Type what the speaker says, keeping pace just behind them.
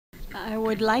I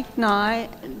would like now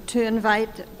to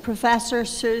invite Professor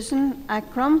Susan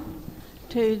Akram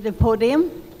to the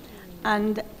podium,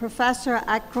 and Professor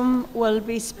Akram will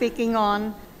be speaking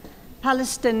on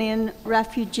Palestinian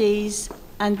refugees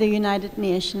and the United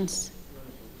Nations.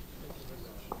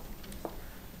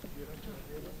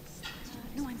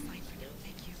 No, I'm fine for now.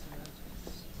 Thank you.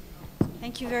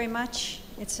 Thank you very much.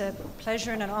 It's a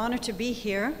pleasure and an honor to be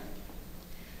here.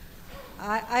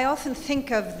 I often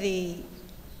think of the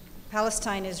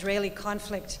Palestine-Israeli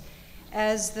conflict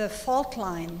as the fault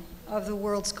line of the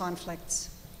world's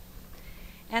conflicts.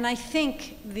 And I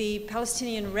think the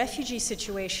Palestinian refugee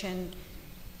situation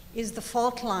is the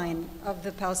fault line of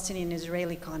the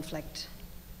Palestinian-Israeli conflict.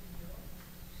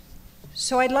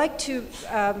 So I'd like to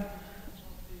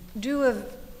do a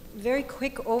very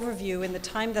quick overview in the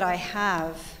time that I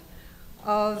have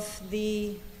of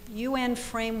the UN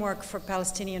framework for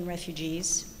Palestinian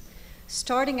refugees,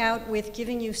 starting out with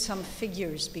giving you some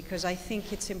figures, because I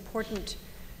think it's important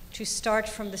to start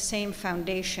from the same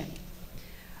foundation.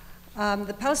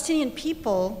 The Palestinian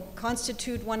people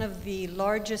constitute one of the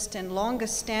largest and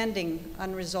longest standing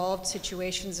unresolved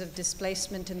situations of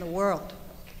displacement in the world.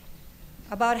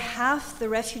 About half the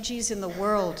refugees in the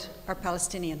world are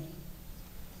Palestinian.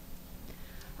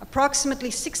 Approximately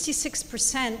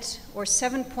 66%, or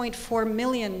 7.4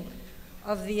 million,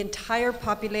 of the entire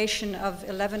population of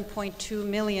 11.2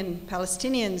 million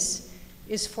Palestinians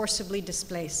is forcibly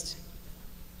displaced.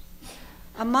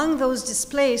 Among those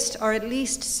displaced are at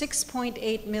least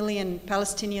 6.8 million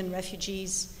Palestinian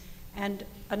refugees and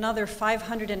another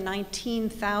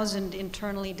 519,000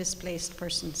 internally displaced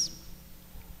persons.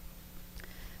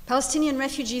 Palestinian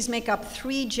refugees make up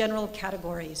three general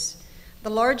categories. The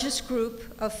largest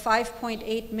group of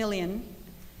 5.8 million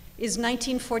is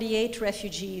 1948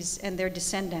 refugees and their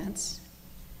descendants.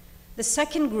 The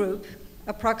second group,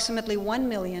 approximately 1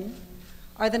 million,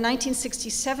 are the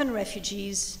 1967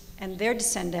 refugees and their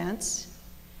descendants.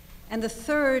 And the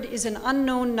third is an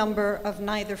unknown number of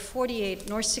neither 48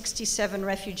 nor 67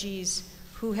 refugees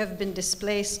who have been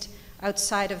displaced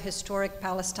outside of historic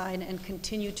Palestine and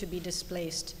continue to be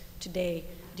displaced today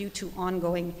due to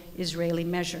ongoing Israeli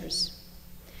measures.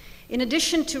 In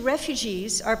addition to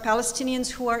refugees are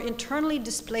Palestinians who are internally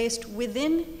displaced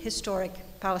within historic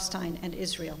Palestine and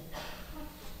Israel.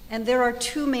 And there are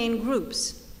two main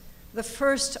groups. The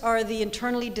first are the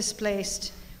internally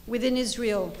displaced within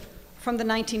Israel from the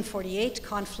 1948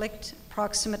 conflict,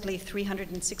 approximately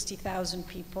 360,000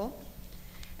 people.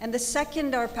 And the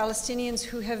second are Palestinians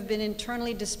who have been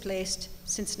internally displaced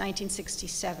since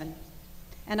 1967.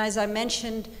 And as I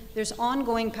mentioned, there's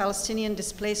ongoing Palestinian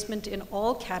displacement in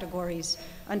all categories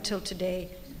until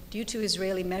today due to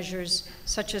Israeli measures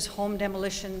such as home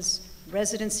demolitions,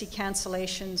 residency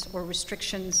cancellations or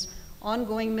restrictions,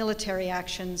 ongoing military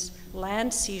actions,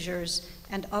 land seizures,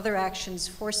 and other actions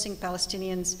forcing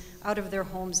Palestinians out of their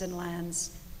homes and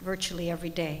lands virtually every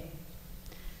day.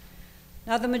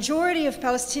 Now, the majority of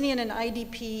Palestinian and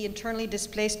IDP internally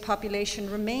displaced population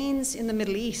remains in the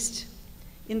Middle East,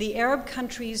 in the Arab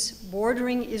countries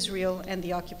bordering Israel and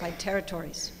the occupied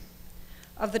territories.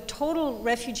 Of the total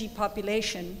refugee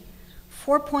population,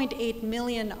 4.8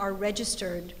 million are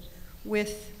registered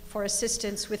for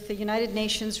assistance with the United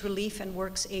Nations Relief and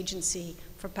Works Agency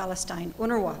for Palestine,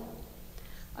 UNRWA.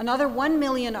 Another 1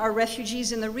 million are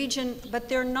refugees in the region, but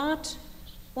they're not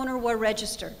UNRWA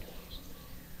registered.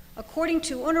 According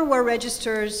to UNRWA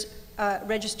registers,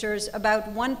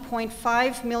 about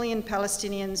 1.5 million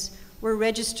Palestinians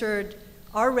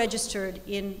are registered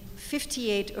in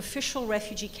 58 official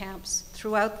refugee camps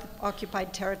throughout the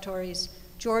occupied territories,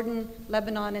 Jordan,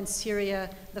 Lebanon, and Syria,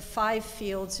 the 5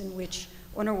 fields in which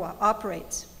UNRWA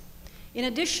operates. In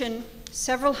addition,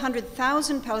 several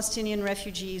 100,000 Palestinian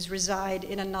refugees reside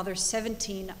in another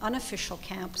 17 unofficial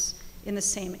camps in the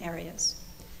same areas.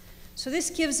 So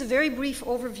this gives a very brief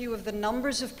overview of the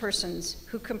numbers of persons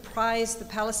who comprise the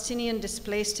Palestinian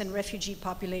displaced and refugee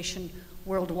population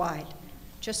worldwide,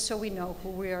 just so we know who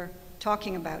we're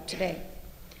talking about today.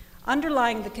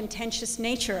 Underlying the contentious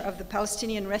nature of the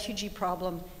Palestinian refugee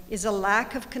problem is a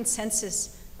lack of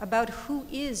consensus about who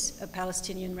is a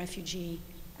Palestinian refugee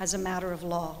as a matter of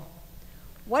law.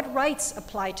 What rights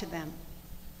apply to them?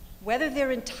 Whether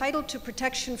they're entitled to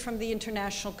protection from the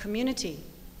international community,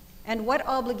 and what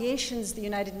obligations the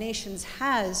United Nations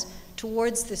has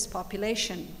towards this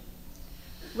population.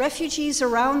 Refugees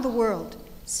around the world,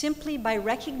 simply by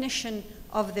recognition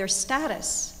of their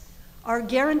status, are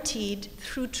guaranteed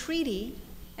through treaty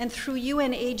and through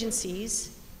UN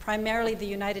agencies, primarily the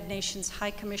United Nations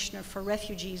High Commissioner for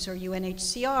Refugees, or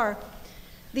UNHCR,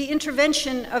 the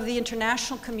intervention of the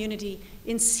international community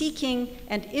in seeking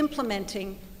and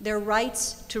implementing their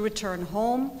rights to return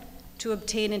home, to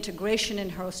obtain integration in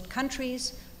host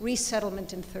countries,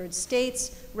 resettlement in third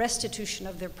states, restitution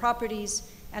of their properties,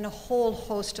 and a whole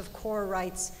host of core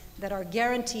rights that are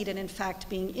guaranteed and in fact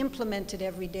being implemented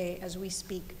every day as we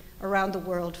speak around the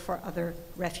world for other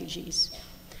refugees.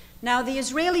 Now, the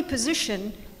Israeli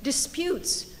position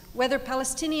disputes whether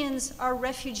Palestinians are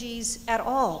refugees at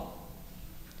all,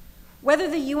 whether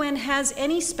the UN has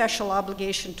any special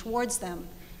obligation towards them,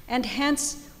 and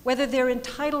hence whether they're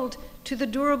entitled to the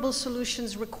durable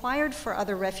solutions required for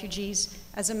other refugees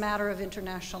as a matter of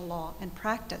international law and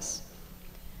practice.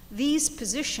 These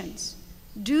positions,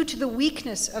 due to the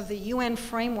weakness of the UN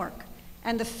framework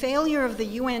and the failure of the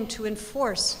UN to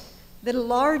enforce the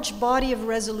large body of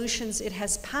resolutions it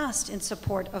has passed in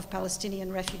support of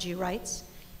Palestinian refugee rights,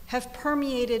 have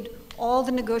permeated all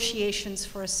the negotiations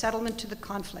for a settlement to the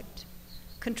conflict,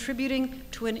 contributing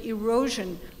to an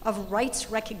erosion of rights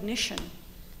recognition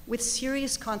with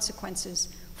serious consequences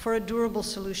for a durable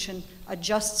solution, a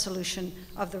just solution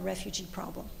of the refugee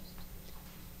problem.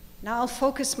 Now I'll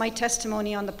focus my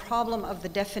testimony on the problem of the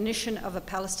definition of a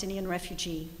Palestinian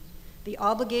refugee, the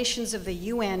obligations of the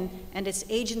UN and its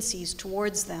agencies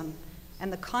towards them,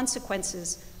 and the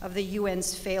consequences of the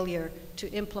UN's failure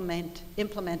to implement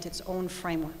its own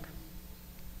framework.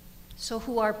 So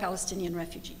who are Palestinian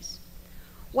refugees?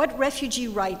 What refugee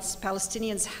rights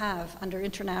Palestinians have under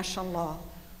international law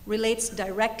relates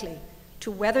directly to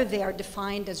whether they are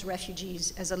defined as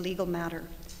refugees as a legal matter,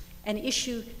 an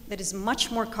issue that is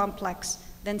much more complex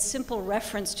than simple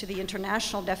reference to the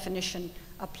international definition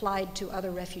applied to other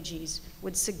refugees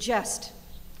would suggest.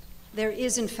 There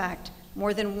is, in fact,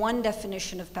 more than one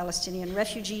definition of Palestinian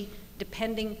refugee,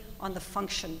 depending on the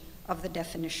function of the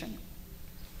definition.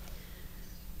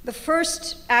 The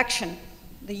first action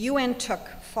the UN took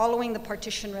following the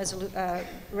partition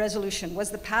resolution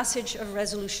was the passage of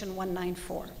Resolution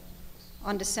 194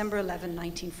 on December 11,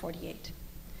 1948.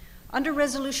 Under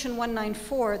Resolution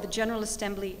 194, the General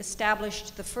Assembly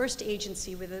established the first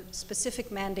agency with a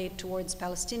specific mandate towards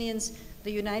Palestinians,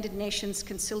 the United Nations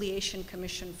Conciliation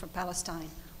Commission for Palestine,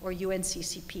 or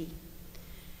UNCCP.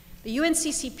 The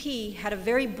UNCCP had a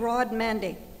very broad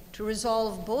mandate to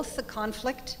resolve both the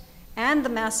conflict and the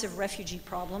massive refugee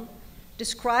problem,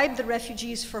 describe the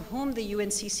refugees for whom the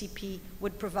UNCCP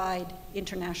would provide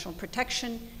international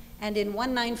protection, and in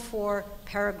 194,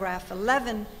 paragraph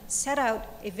 11, set out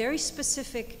a very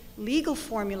specific legal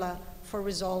formula for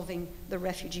resolving the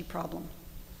refugee problem.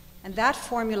 And that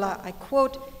formula, I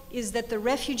quote, is that the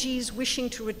refugees wishing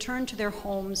to return to their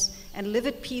homes and live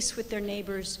at peace with their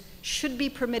neighbors should be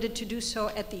permitted to do so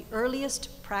at the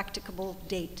earliest practicable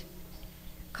date.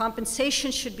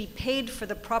 Compensation should be paid for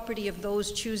the property of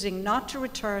those choosing not to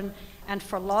return and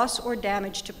for loss or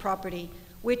damage to property,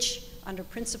 which, under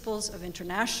principles of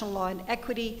international law and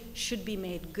equity, should be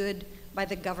made good by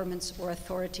the governments or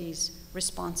authorities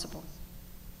responsible.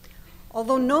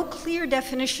 Although no clear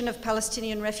definition of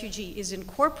Palestinian refugee is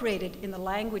incorporated in the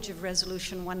language of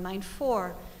Resolution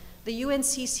 194, the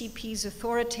UNCCP's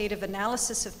authoritative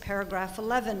analysis of paragraph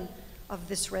 11 of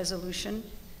this resolution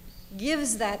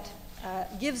gives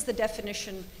the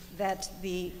definition that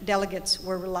the delegates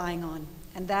were relying on,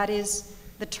 and that is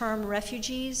the term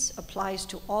refugees applies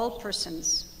to all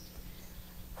persons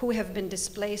who have been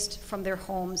displaced from their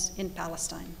homes in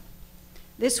Palestine.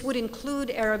 This would include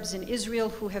Arabs in Israel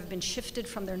who have been shifted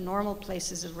from their normal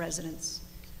places of residence.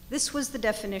 This was the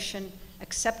definition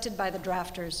accepted by the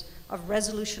drafters of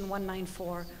Resolution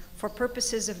 194 for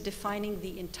purposes of defining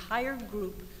the entire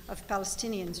group of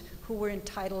Palestinians who were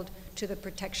entitled to the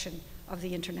protection of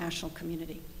the international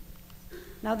community.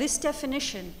 Now, this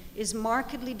definition is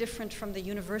markedly different from the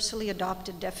universally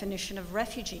adopted definition of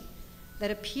refugee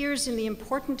that appears in the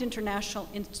important international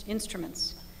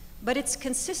instruments, but it's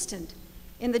consistent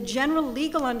in the general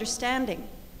legal understanding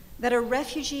that a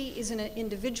refugee is an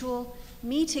individual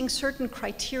meeting certain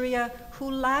criteria who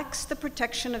lacks the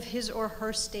protection of his or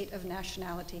her state of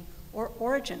nationality or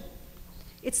origin.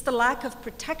 It's the lack of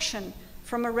protection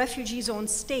from a refugee's own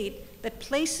state that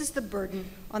places the burden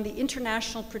on the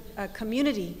international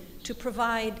community to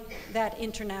provide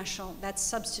that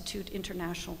substitute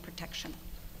international protection.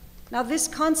 Now, this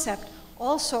concept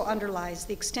also underlies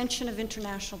the extension of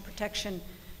international protection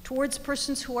towards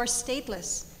persons who are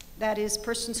stateless, that is,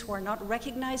 persons who are not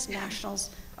recognized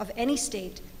nationals of any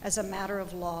state as a matter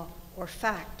of law or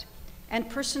fact, and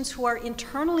persons who are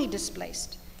internally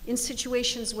displaced in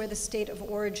situations where the state of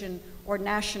origin or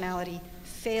nationality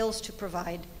fails to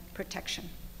provide protection.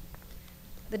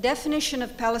 The definition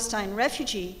of Palestine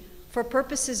refugee for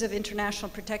purposes of international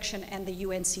protection and the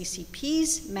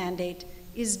UNCCP's mandate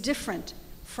is different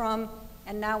from,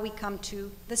 and now we come to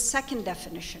the second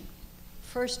definition,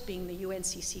 first being the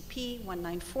UNCCP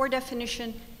 194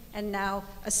 definition, and now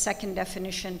a second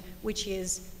definition, which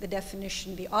is the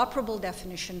definition, the operable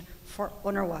definition for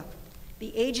UNRWA,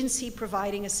 the agency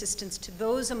providing assistance to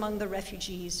those among the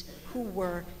refugees who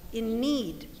were in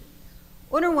need.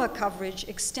 UNRWA coverage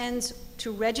extends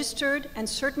to registered and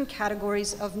certain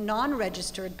categories of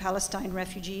non-registered Palestine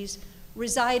refugees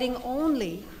residing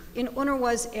only in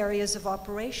UNRWA's areas of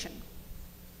operation.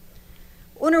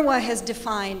 UNRWA has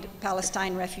defined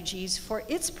Palestine refugees for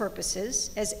its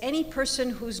purposes as any person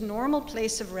whose normal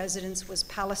place of residence was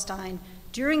Palestine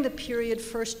during the period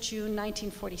 1st June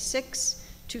 1946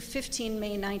 to 15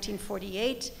 May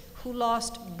 1948, who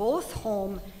lost both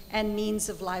home and means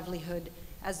of livelihood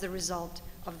as the result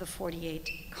of the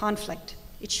 48 conflict.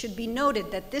 It should be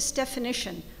noted that this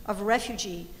definition of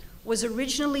refugee was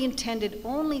originally intended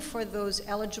only for those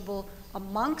eligible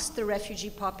amongst the refugee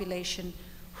population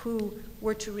who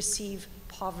were to receive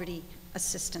poverty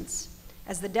assistance,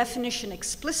 as the definition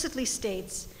explicitly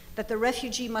states that the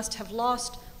refugee must have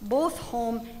lost both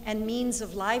home and means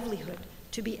of livelihood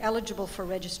to be eligible for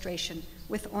registration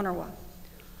with UNRWA.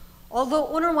 Although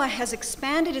UNRWA has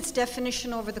expanded its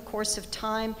definition over the course of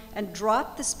time and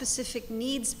dropped the specific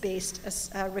needs-based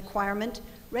requirement,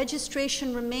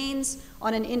 registration remains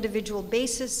on an individual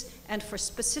basis and for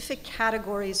specific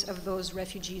categories of those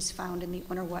refugees found in the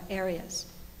UNRWA areas.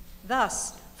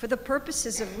 Thus, for the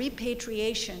purposes of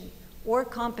repatriation or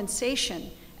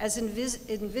compensation, as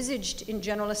envisaged in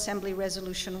General Assembly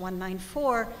Resolution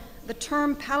 194, the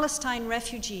term Palestine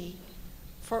refugee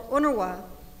for UNRWA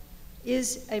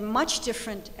is a much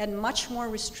different and much more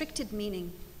restricted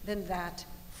meaning than that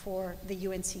for the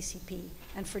UNCCP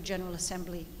and for General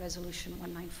Assembly Resolution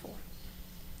 194.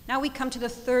 Now we come to the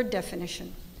third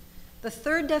definition. The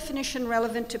third definition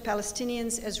relevant to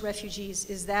Palestinians as refugees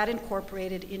is that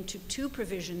incorporated into two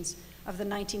provisions of the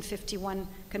 1951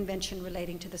 Convention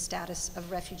relating to the status of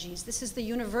refugees. This is the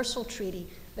universal treaty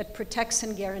that protects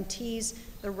and guarantees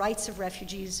the rights of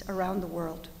refugees around the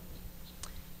world.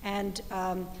 And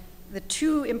the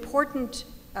two important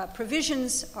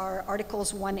provisions are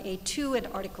Articles 1A2 and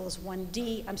Articles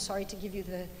 1D. I'm sorry to give you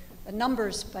the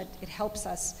numbers, but it helps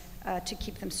us to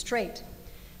keep them straight.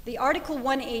 The Article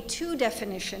 1A2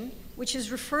 definition, which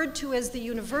is referred to as the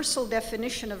universal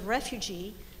definition of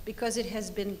refugee because it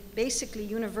has been basically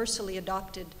universally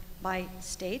adopted by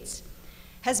states,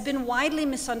 has been widely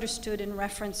misunderstood in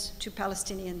reference to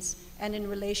Palestinians and in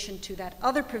relation to that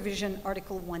other provision,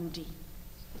 Article 1D.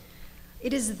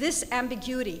 It is this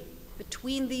ambiguity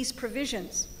between these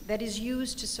provisions that is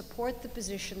used to support the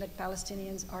position that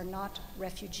Palestinians are not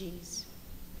refugees.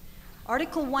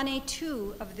 Article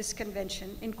 1A2 of this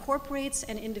convention incorporates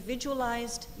an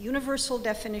individualized, universal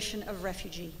definition of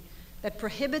refugee that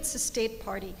prohibits a state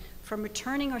party from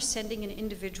returning or sending an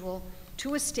individual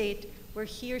to a state where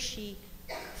he or she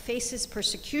faces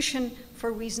persecution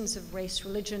for reasons of race,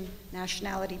 religion,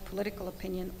 nationality, political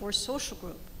opinion, or social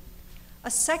group.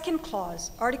 A second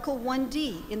clause, Article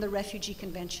 1D in the Refugee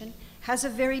Convention, has a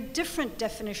very different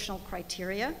definitional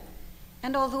criteria,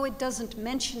 and although it doesn't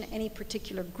mention any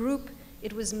particular group,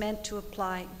 it was meant to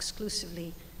apply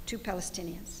exclusively to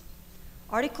Palestinians.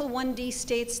 Article 1D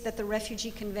states that the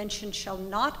Refugee Convention shall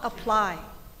not apply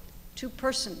to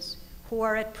persons who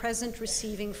are at present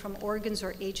receiving from organs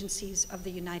or agencies of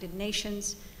the United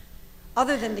Nations,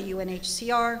 other than the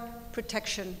UNHCR,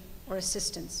 protection or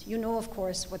assistance. You know, of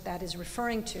course, what that is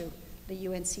referring to, the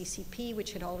UNCCP,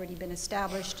 which had already been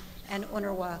established, and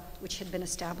UNRWA, which had been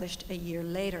established a year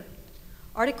later.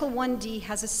 Article 1D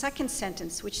has a second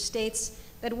sentence which states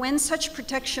that when such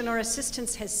protection or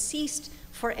assistance has ceased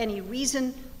for any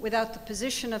reason without the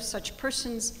position of such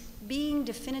persons being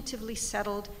definitively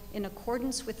settled in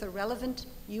accordance with the relevant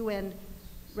UN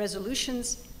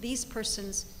resolutions, these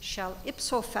persons shall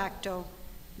ipso facto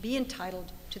be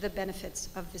entitled to the benefits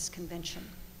of this convention.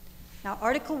 Now,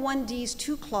 Article 1D's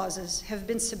two clauses have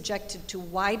been subjected to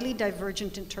widely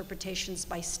divergent interpretations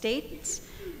by states,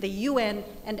 the UN,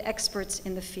 and experts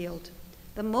in the field.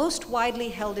 The most widely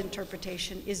held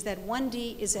interpretation is that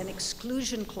 1D is an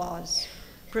exclusion clause,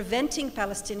 preventing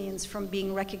Palestinians from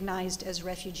being recognized as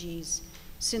refugees,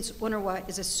 since UNRWA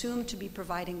is assumed to be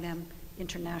providing them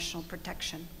international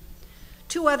protection.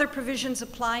 Two other provisions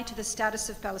apply to the status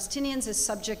of Palestinians as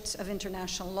subjects of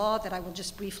international law that I will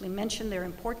just briefly mention. They're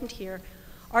important here.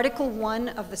 Article 1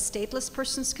 of the Stateless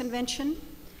Persons Convention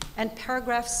and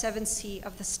paragraph 7C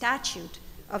of the statute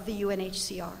of the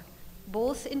UNHCR.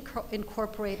 Both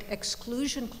incorporate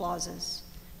exclusion clauses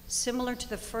similar to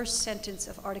the first sentence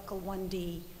of Article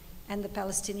 1D, and the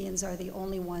Palestinians are the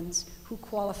only ones who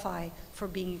qualify for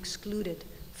being excluded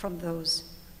from those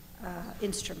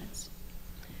instruments.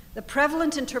 The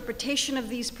prevalent interpretation of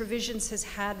these provisions has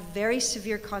had very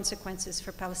severe consequences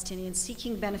for Palestinians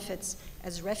seeking benefits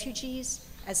as refugees,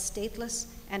 as stateless,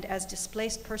 and as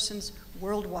displaced persons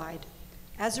worldwide.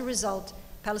 As a result,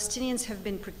 Palestinians have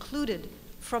been precluded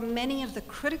from many of the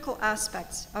critical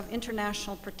aspects of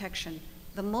international protection,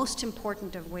 the most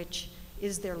important of which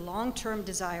is their long-term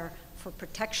desire for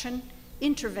protection,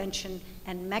 intervention,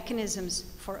 and mechanisms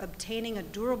for obtaining a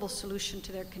durable solution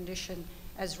to their condition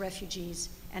as refugees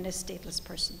and as stateless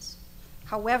persons.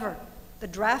 However, the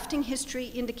drafting history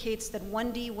indicates that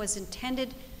 1D was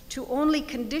intended to only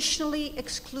conditionally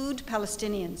exclude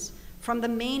Palestinians from the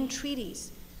main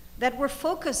treaties that were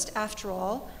focused, after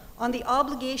all, on the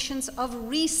obligations of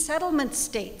resettlement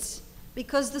states,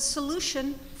 because the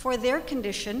solution for their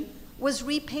condition was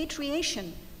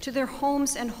repatriation to their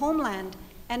homes and homeland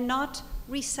and not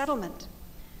resettlement.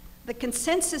 The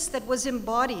consensus that was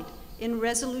embodied in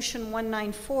Resolution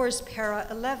 194's para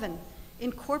 11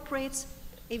 incorporates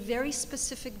a very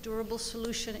specific durable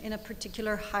solution in a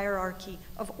particular hierarchy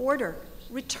of order.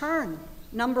 Return,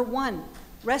 number 1,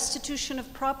 restitution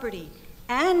of property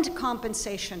and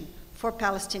compensation for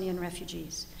Palestinian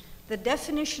refugees. The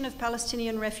definition of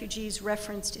Palestinian refugees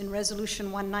referenced in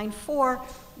Resolution 194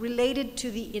 related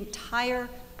to the entire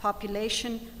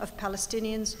population of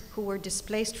Palestinians who were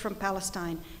displaced from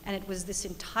Palestine, and it was this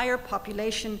entire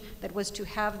population that was to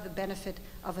have the benefit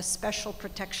of a special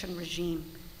protection regime,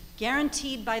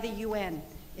 guaranteed by the UN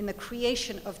in the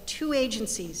creation of 2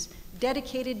 agencies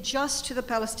dedicated just to the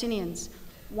Palestinians,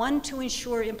 one to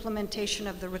ensure implementation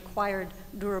of the required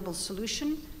durable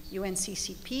solution,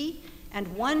 UNCCP, and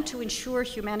one to ensure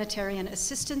humanitarian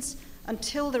assistance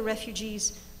until the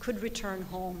refugees could return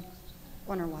home,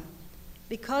 UNRWA.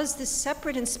 Because this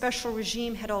separate and special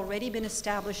regime had already been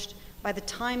established by the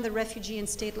time the Refugee and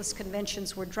Stateless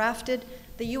Conventions were drafted,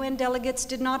 the UN delegates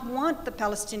did not want the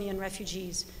Palestinian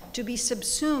refugees to be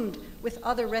subsumed with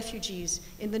other refugees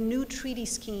in the new treaty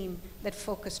scheme that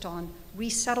focused on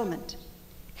resettlement.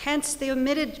 Hence, they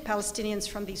omitted Palestinians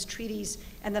from these treaties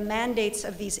and the mandates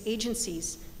of these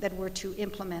agencies that were to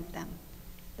implement them.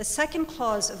 The second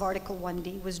clause of Article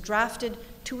 1D was drafted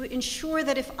to ensure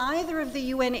that if either of the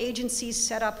UN agencies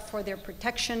set up for their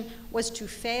protection was to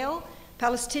fail,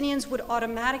 Palestinians would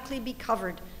automatically be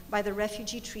covered by the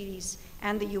refugee treaties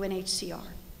and the UNHCR.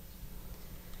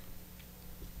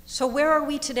 So where are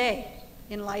we today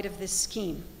in light of this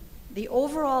scheme? The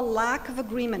overall lack of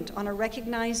agreement on a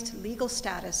recognized legal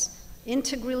status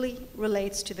integrally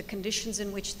relates to the conditions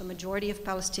in which the majority of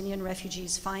Palestinian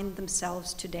refugees find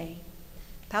themselves today.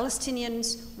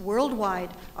 Palestinians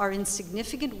worldwide are in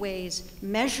significant ways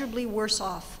measurably worse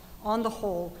off on the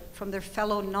whole from their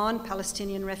fellow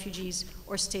non-Palestinian refugees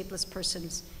or stateless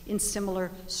persons in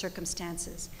similar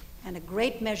circumstances. And a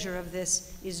great measure of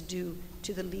this is due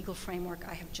to the legal framework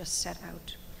I have just set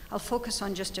out. I'll focus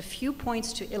on just a few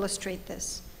points to illustrate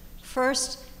this.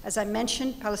 First, as I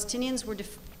mentioned, Palestinians were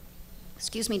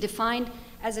defined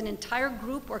as an entire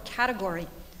group or category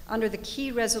under the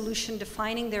key resolution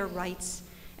defining their rights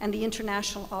and the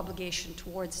international obligation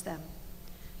towards them,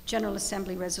 General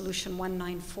Assembly Resolution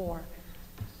 194.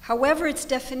 However, its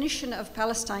definition of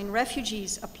Palestine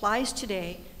refugees applies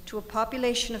today to a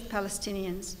population of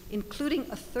Palestinians, including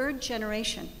a third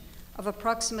generation of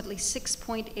approximately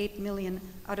 6.8 million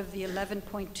out of the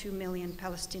 11.2 million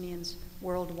Palestinians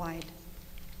worldwide.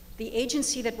 The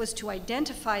agency that was to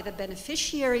identify the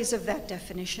beneficiaries of that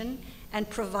definition and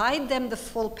provide them the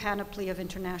full panoply of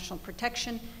international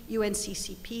protection,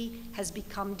 UNCCP, has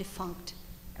become defunct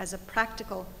as a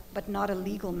practical but not a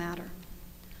legal matter.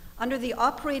 Under the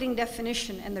operating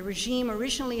definition and the regime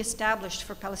originally established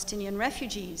for Palestinian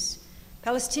refugees,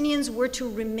 Palestinians were to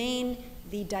remain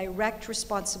the direct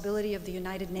responsibility of the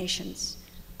United Nations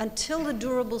until the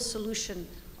durable solution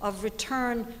of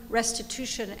return,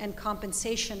 restitution, and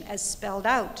compensation as spelled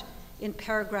out in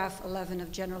paragraph 11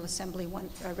 of General Assembly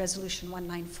Resolution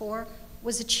 194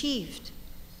 was achieved.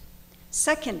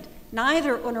 Second,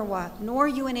 neither UNRWA nor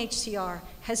UNHCR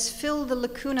has filled the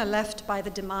lacuna left by the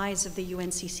demise of the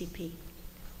UNCCP.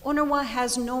 UNRWA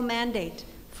has no mandate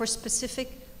for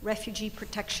specific refugee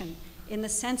protection in the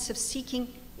sense of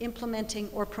seeking, implementing,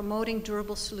 or promoting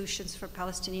durable solutions for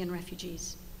Palestinian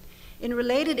refugees. In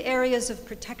related areas of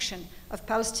protection of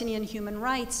Palestinian human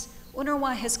rights,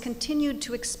 UNRWA has continued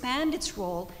to expand its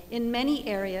role in many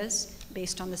areas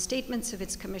based on the statements of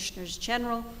its commissioners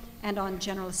general and on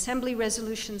General Assembly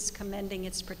resolutions commending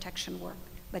its protection work.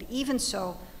 But even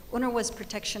so, UNRWA's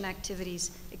protection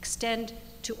activities extend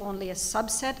to only a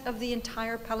subset of the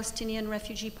entire Palestinian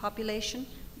refugee population,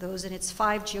 those in its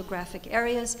 5 geographic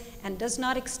areas, and does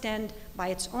not extend, by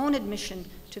its own admission,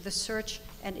 to the search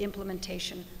and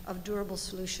implementation of durable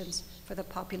solutions for the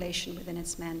population within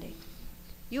its mandate.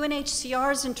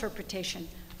 UNHCR's interpretation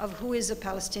of who is a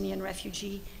Palestinian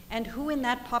refugee and who in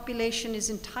that population is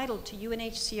entitled to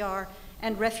UNHCR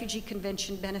and Refugee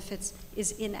Convention benefits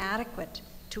is inadequate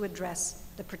to address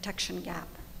the protection gap.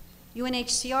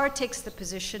 UNHCR takes the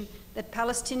position that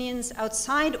Palestinians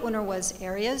outside UNRWA's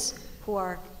areas who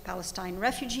are Palestine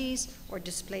refugees or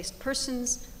displaced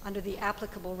persons under the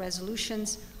applicable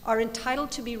resolutions are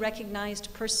entitled to be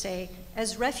recognized per se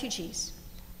as refugees.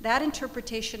 That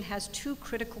interpretation has 2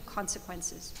 critical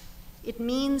consequences. It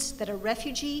means that a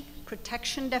refugee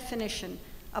protection definition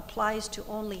applies to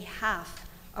only half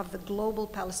of the global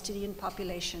Palestinian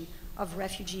population of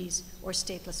refugees or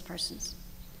stateless persons.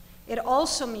 It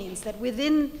also means that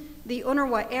within the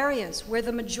UNRWA areas where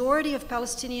the majority of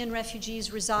Palestinian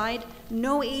refugees reside,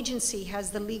 no agency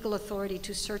has the legal authority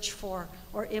to search for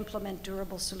or implement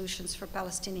durable solutions for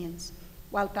Palestinians,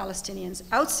 while Palestinians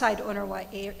outside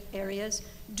UNRWA areas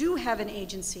do have an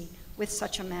agency with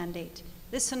such a mandate.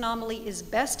 This anomaly is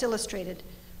best illustrated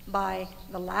by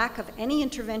the lack of any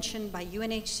intervention by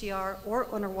UNHCR or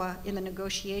UNRWA in the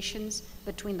negotiations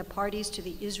between the parties to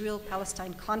the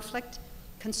Israel-Palestine conflict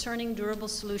concerning durable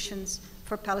solutions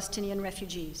for Palestinian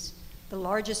refugees, the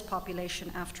largest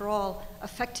population, after all,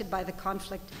 affected by the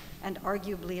conflict and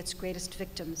arguably its greatest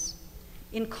victims.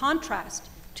 In contrast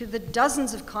to the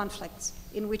dozens of conflicts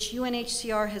in which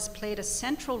UNHCR has played a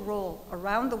central role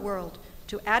around the world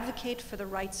to advocate for the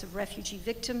rights of refugee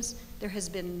victims, there has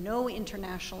been no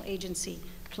international agency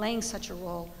playing such a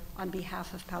role on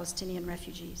behalf of Palestinian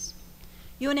refugees.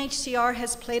 UNHCR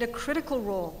has played a critical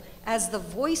role as the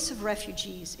voice of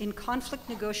refugees in conflict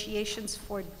negotiations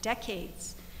for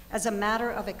decades as a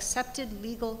matter of accepted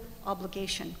legal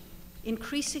obligation.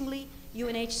 Increasingly,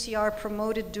 UNHCR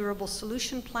promoted durable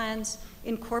solution plans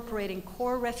incorporating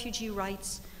core refugee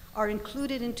rights are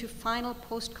included into final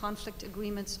post-conflict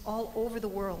agreements all over the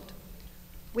world.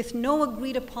 With no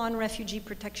agreed-upon refugee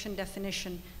protection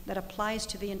definition that applies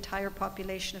to the entire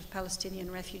population of Palestinian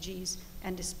refugees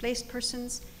and displaced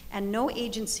persons, and no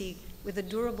agency with a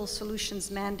durable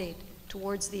solutions mandate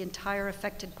towards the entire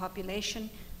affected population,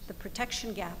 the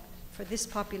protection gap for this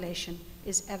population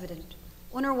is evident.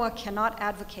 UNRWA cannot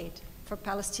advocate for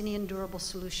Palestinian durable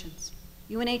solutions.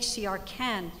 UNHCR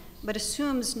can, but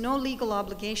assumes no legal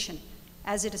obligation,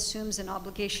 as it assumes an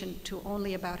obligation to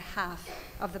only about half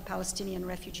of the Palestinian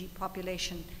refugee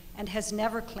population and has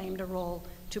never claimed a role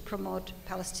to promote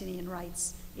Palestinian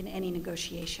rights in any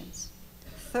negotiations.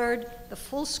 Third, the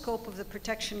full scope of the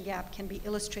protection gap can be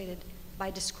illustrated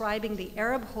by describing the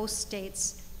Arab host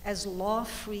states as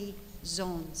law-free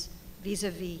zones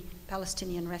vis-a-vis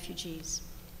Palestinian refugees.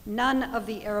 None of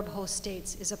the Arab host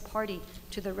states is a party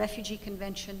to the Refugee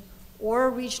Convention or a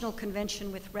regional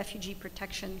convention with refugee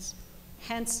protections.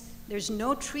 Hence, there's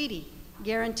no treaty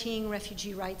guaranteeing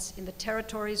refugee rights in the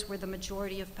territories where the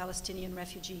majority of Palestinian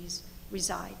refugees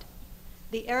reside.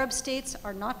 The Arab states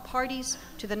are not parties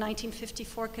to the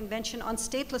 1954 Convention on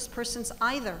Stateless Persons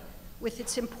either, with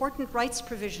its important rights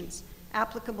provisions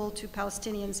applicable to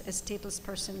Palestinians as stateless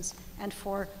persons and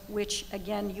for which,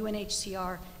 again,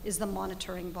 UNHCR is the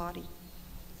monitoring body.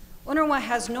 UNRWA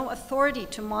has no authority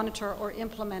to monitor or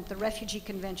implement the Refugee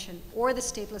Convention or the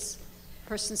Stateless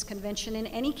Persons Convention in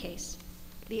any case.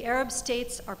 The Arab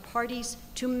states are parties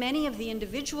to many of the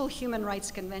individual human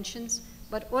rights conventions,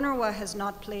 but UNRWA has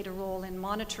not played a role in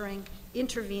monitoring,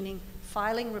 intervening,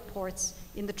 filing reports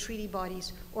in the treaty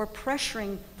bodies, or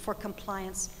pressuring for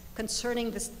compliance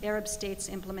concerning the Arab states'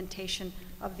 implementation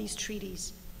of these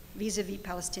treaties vis-a-vis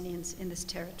Palestinians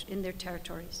in their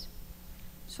territories.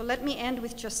 So let me end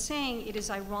with just saying it is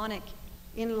ironic,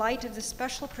 in light of the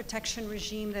special protection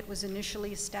regime that was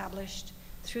initially established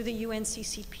through the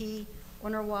UNCCP,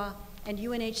 UNRWA, and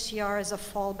UNHCR as a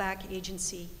fallback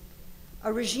agency,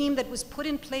 a regime that was put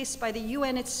in place by the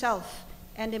UN itself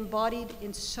and embodied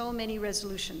in so many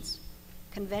resolutions,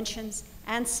 conventions,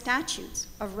 and statutes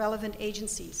of relevant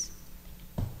agencies.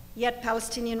 Yet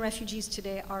Palestinian refugees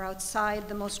today are outside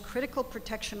the most critical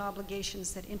protection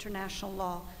obligations that international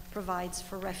law provides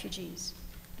for refugees.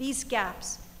 These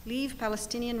gaps leave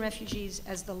Palestinian refugees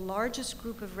as the largest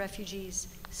group of refugees,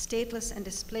 stateless and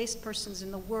displaced persons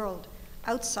in the world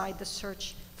outside the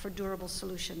search for durable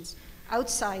solutions,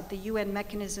 outside the UN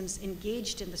mechanisms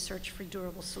engaged in the search for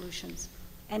durable solutions,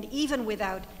 and even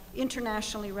without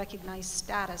internationally recognized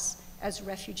status as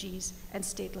refugees and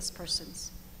stateless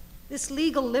persons. This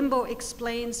legal limbo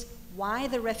explains why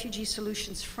the refugee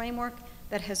solutions framework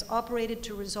that has operated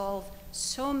to resolve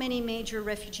so many major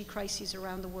refugee crises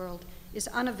around the world is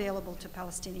unavailable to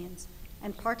Palestinians,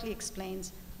 and partly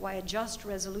explains why a just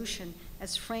resolution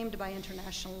as framed by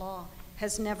international law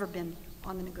has never been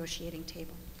on the negotiating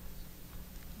table.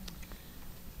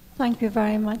 Thank you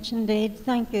very much indeed.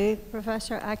 Thank you,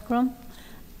 Professor Akram.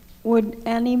 Would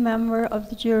any member of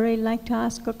the jury like to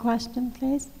ask a question,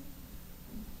 please?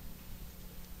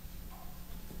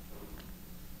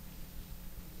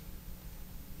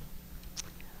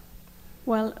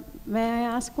 Well, may I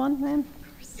ask one then?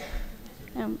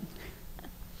 Of course.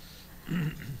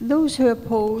 Those who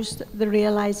opposed the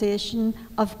realization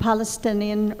of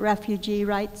Palestinian refugee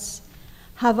rights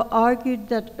have argued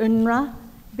that UNRWA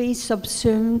be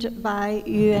subsumed by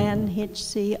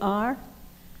UNHCR.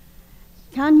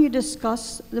 Can you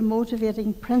discuss the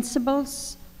motivating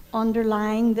principles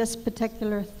underlying this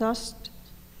particular thrust?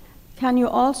 Can you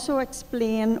also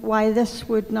explain why this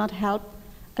would not help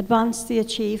advance the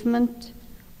achievement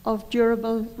of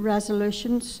durable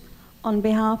resolutions on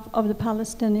behalf of the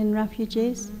Palestinian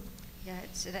refugees? Mm-hmm.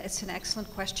 Yeah, it's an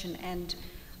excellent question, and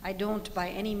I don't by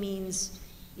any means,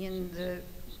 in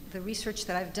the research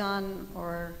that I've done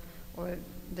or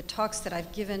the talks that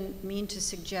I've given, mean to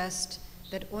suggest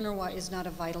that UNRWA is not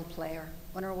a vital player.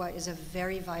 UNRWA is a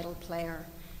very vital player,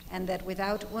 and that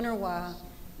without UNRWA,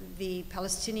 the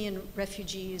Palestinian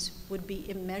refugees would be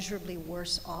immeasurably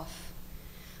worse off.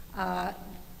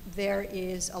 There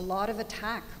is a lot of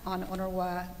attack on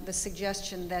UNRWA, the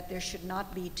suggestion that there should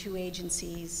not be two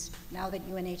agencies. Now that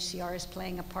UNHCR is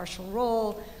playing a partial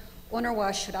role,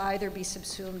 UNRWA should either be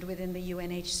subsumed within the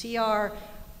UNHCR,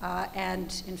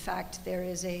 and in fact there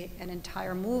is an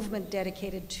entire movement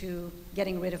dedicated to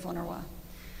getting rid of UNRWA.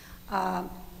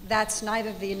 That's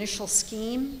neither the initial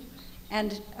scheme,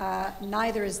 and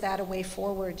neither is that a way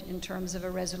forward in terms of a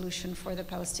resolution for the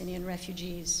Palestinian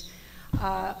refugees.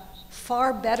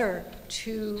 Far better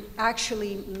to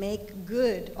actually make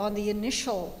good on the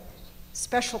initial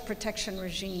special protection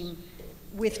regime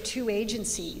with two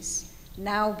agencies.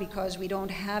 Now, because we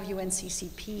don't have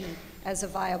UNCCP as a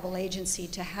viable agency,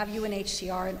 to have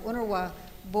UNHCR and UNRWA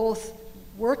both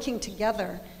working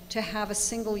together to have a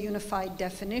single unified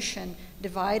definition,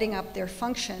 dividing up their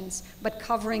functions, but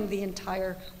covering the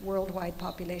entire worldwide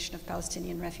population of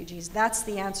Palestinian refugees. That's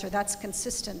the answer. That's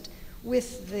consistent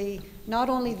with not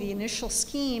only the initial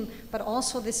scheme, but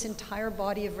also this entire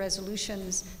body of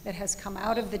resolutions that has come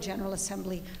out of the General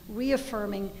Assembly,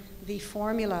 reaffirming the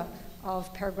formula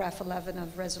of paragraph 11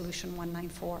 of Resolution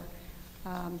 194.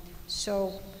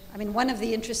 So, I mean, one of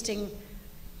the interesting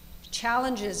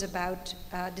challenges about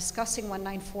discussing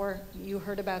 194, you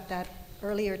heard about that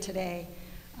earlier today,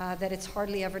 that it's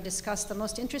hardly ever discussed. The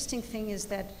most interesting thing is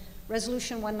that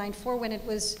Resolution 194, when it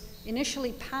was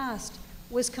initially passed,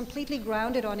 was completely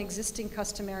grounded on existing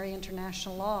customary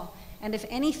international law. And if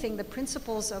anything, the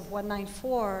principles of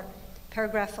 194,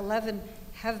 paragraph 11,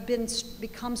 have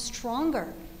become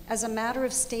stronger as a matter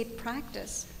of state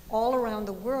practice all around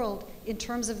the world in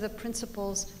terms of the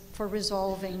principles for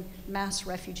resolving mass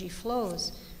refugee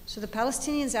flows. So the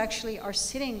Palestinians actually are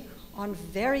sitting on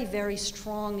very, very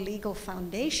strong legal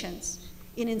foundations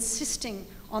in insisting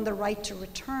on the right to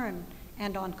return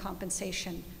and on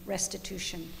compensation,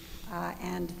 restitution,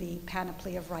 and the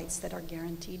panoply of rights that are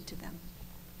guaranteed to them.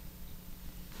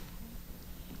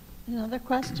 Another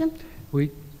question? Oui,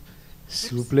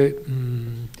 s'il vous plaît.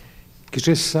 Que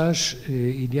je sache,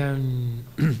 il y a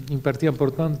une partie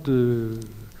importante de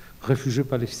réfugiés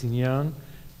palestiniens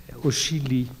au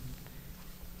Chili.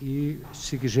 Et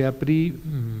ce que j'ai appris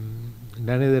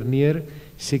l'année dernière,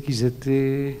 c'est qu'ils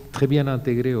étaient très bien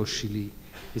intégrés au Chili.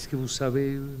 Est-ce que vous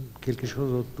savez quelque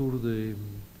chose autour de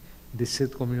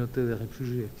cette communauté de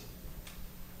réfugiés?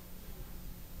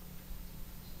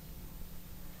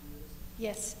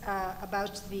 Yes,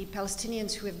 about the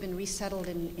Palestinians who have been resettled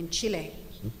in Chile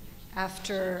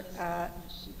after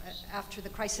the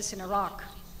crisis in Iraq.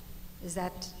 Is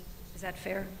that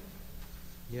fair?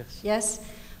 Yes. Yes.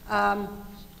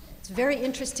 It's very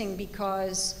interesting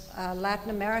because Latin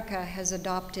America has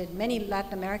adopted, many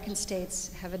Latin American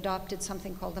states have adopted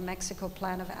something called the Mexico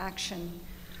Plan of Action,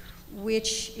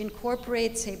 which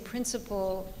incorporates a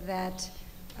principle that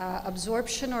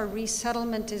absorption or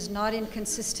resettlement is not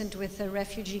inconsistent with the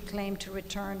refugee claim to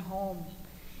return home.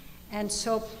 And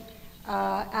so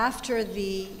after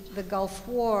the Gulf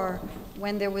War,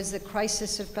 when there was the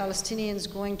crisis of Palestinians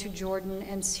going to Jordan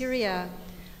and Syria,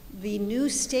 the new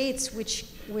states which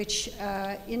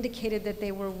indicated that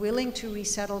they were willing to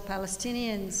resettle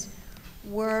Palestinians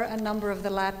were a number of the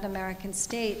Latin American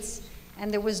states.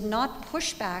 And there was not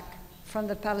pushback from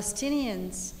the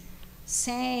Palestinians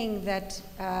saying that,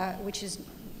 which is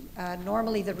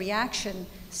normally the reaction,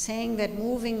 saying that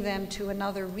moving them to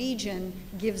another region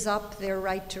gives up their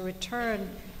right to return.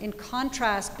 In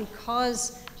contrast,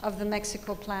 because of the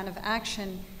Mexico Plan of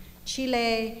Action,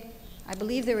 Chile, I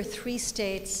believe there were 3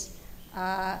 states,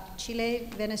 Chile,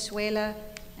 Venezuela,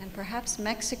 and perhaps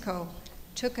Mexico,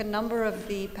 took a number of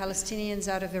the Palestinians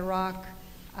out of Iraq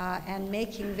and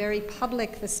making very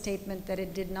public the statement that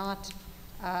it did not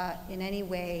in any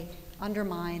way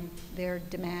undermine their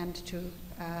demand to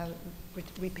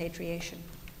repatriation.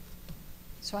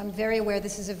 So I'm very aware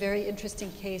this is a very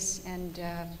interesting case, and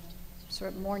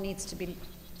sort of more needs to be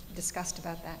discussed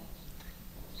about that.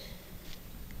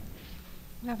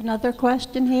 We have another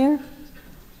question here.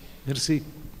 Merci.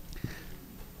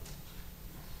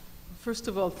 First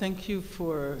of all, thank you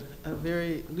for a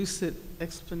very lucid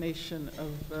explanation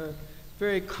of a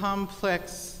very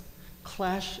complex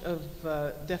clash of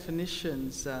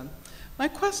definitions. My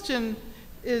question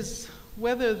is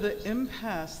whether the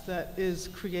impasse that is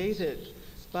created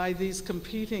by these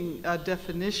competing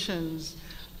definitions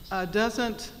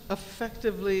doesn't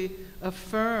effectively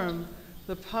affirm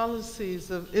the policies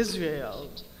of Israel,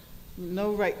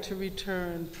 no right to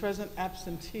return, present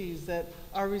absentees, that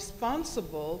are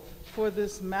responsible for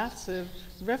this massive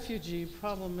refugee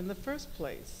problem in the first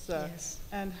place. Yes.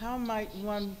 And how might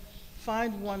one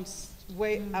find one's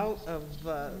way out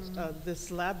of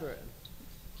this labyrinth?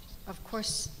 Of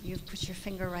course, you've put your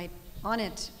finger right on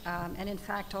it. And in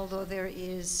fact, although there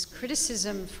is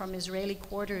criticism from Israeli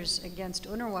quarters against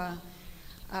UNRWA,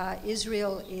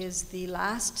 Israel is the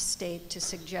last state to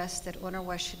suggest that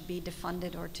UNRWA should be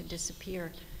defunded or to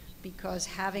disappear, because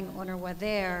having UNRWA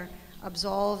there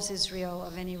absolves Israel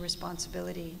of any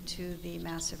responsibility to the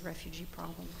massive refugee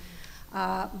problem.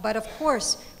 But of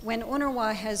course, when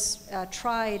UNRWA has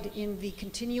tried in the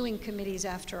continuing committees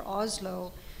after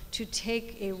Oslo to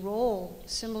take a role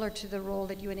similar to the role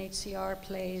that UNHCR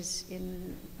plays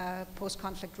in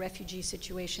post-conflict refugee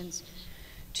situations,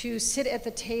 to sit at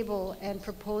the table and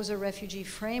propose a refugee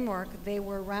framework, they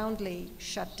were roundly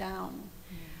shut down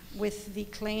with the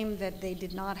claim that they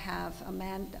did not have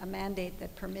a mandate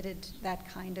that permitted that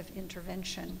kind of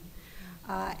intervention.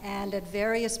 And at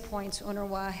various points,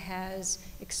 UNRWA has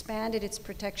expanded its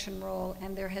protection role,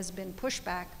 and there has been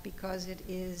pushback because it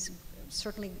is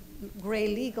certainly gray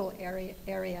legal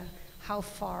area how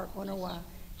far UNRWA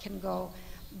can go.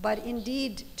 But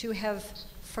indeed, to have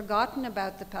forgotten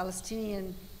about the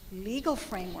Palestinian legal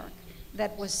framework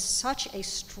that was such a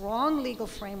strong legal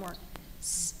framework,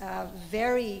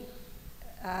 very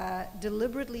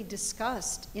deliberately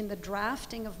discussed in the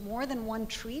drafting of more than one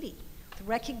treaty, the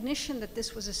recognition that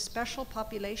this was a special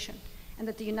population and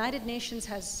that the United Nations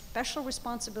has special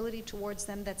responsibility towards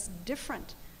them that's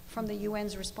different from the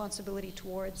UN's responsibility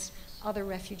towards other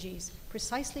refugees,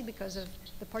 precisely because of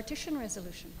the partition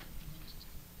resolution.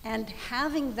 And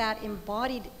having that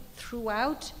embodied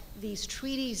throughout these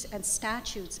treaties and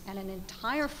statutes and an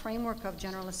entire framework of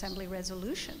General Assembly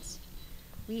resolutions,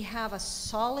 we have a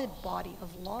solid body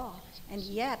of law, and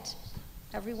yet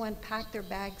everyone packed their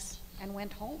bags and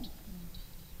went home.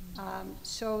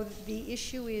 So the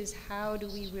issue is, how do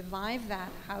we revive that?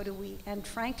 How do we, and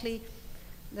frankly,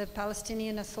 the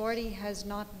Palestinian Authority has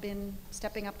not been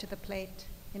stepping up to the plate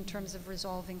in terms of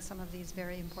resolving some of these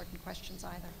very important questions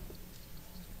either.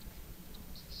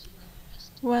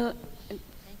 Well,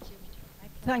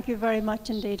 thank you very much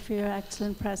indeed for your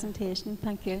excellent presentation.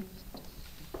 Thank you.